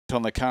backed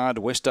on the card.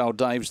 Westdale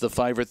Dave's the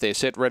favourite. They're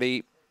set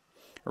ready.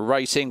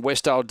 Racing.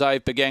 Westdale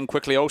Dave began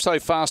quickly. Also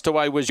fast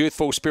away was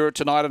Youthful Spirit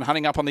tonight and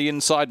hunting up on the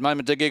inside.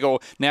 Moment to Giggle.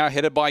 Now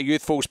headed by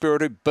Youthful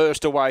Spirit, who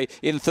burst away.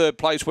 In third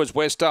place was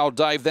Westdale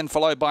Dave, then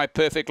followed by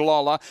Perfect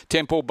Lola.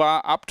 Temple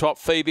Bar up top.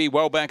 Phoebe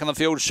well back in the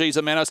field. She's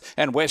a Menace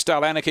and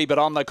Westdale Anarchy, but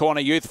on the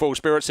corner Youthful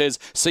Spirit says,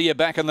 see you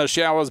back in the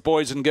showers,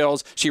 boys and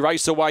girls. She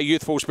raced away.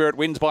 Youthful Spirit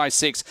wins by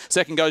 6.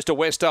 Second goes to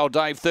Westdale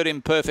Dave. Third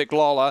in Perfect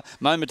Lola.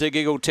 Moment to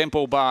Giggle.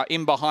 Temple Bar.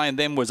 In behind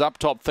them was up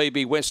top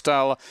Phoebe,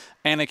 Westdale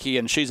Anarchy,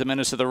 and She's a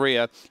Menace to the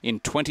rear in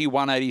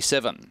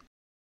 21.87.